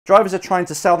Drivers are trying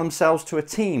to sell themselves to a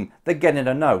team, they're getting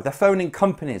a no. They're phoning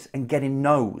companies and getting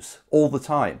no's all the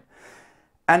time.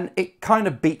 And it kind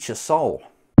of beats your soul.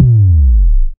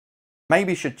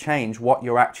 Maybe you should change what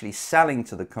you're actually selling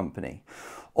to the company,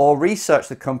 or research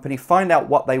the company, find out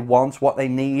what they want, what they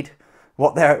need,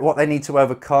 what they need to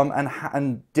overcome,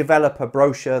 and develop a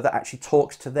brochure that actually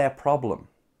talks to their problem.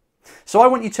 So I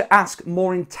want you to ask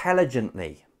more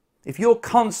intelligently. If you're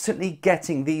constantly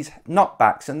getting these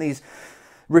knockbacks and these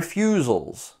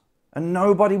refusals and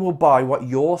nobody will buy what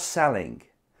you're selling,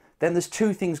 then there's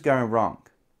two things going wrong.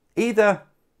 Either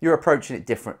you're approaching it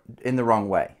different in the wrong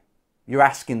way, you're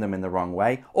asking them in the wrong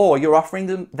way, or you're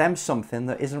offering them something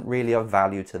that isn't really of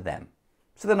value to them.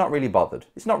 So they're not really bothered.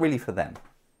 It's not really for them.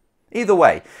 Either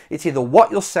way, it's either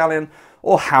what you're selling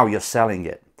or how you're selling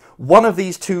it. One of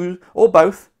these two, or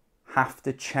both, have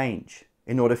to change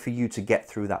in order for you to get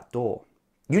through that door.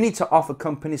 You need to offer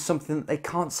companies something that they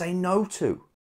can't say no to.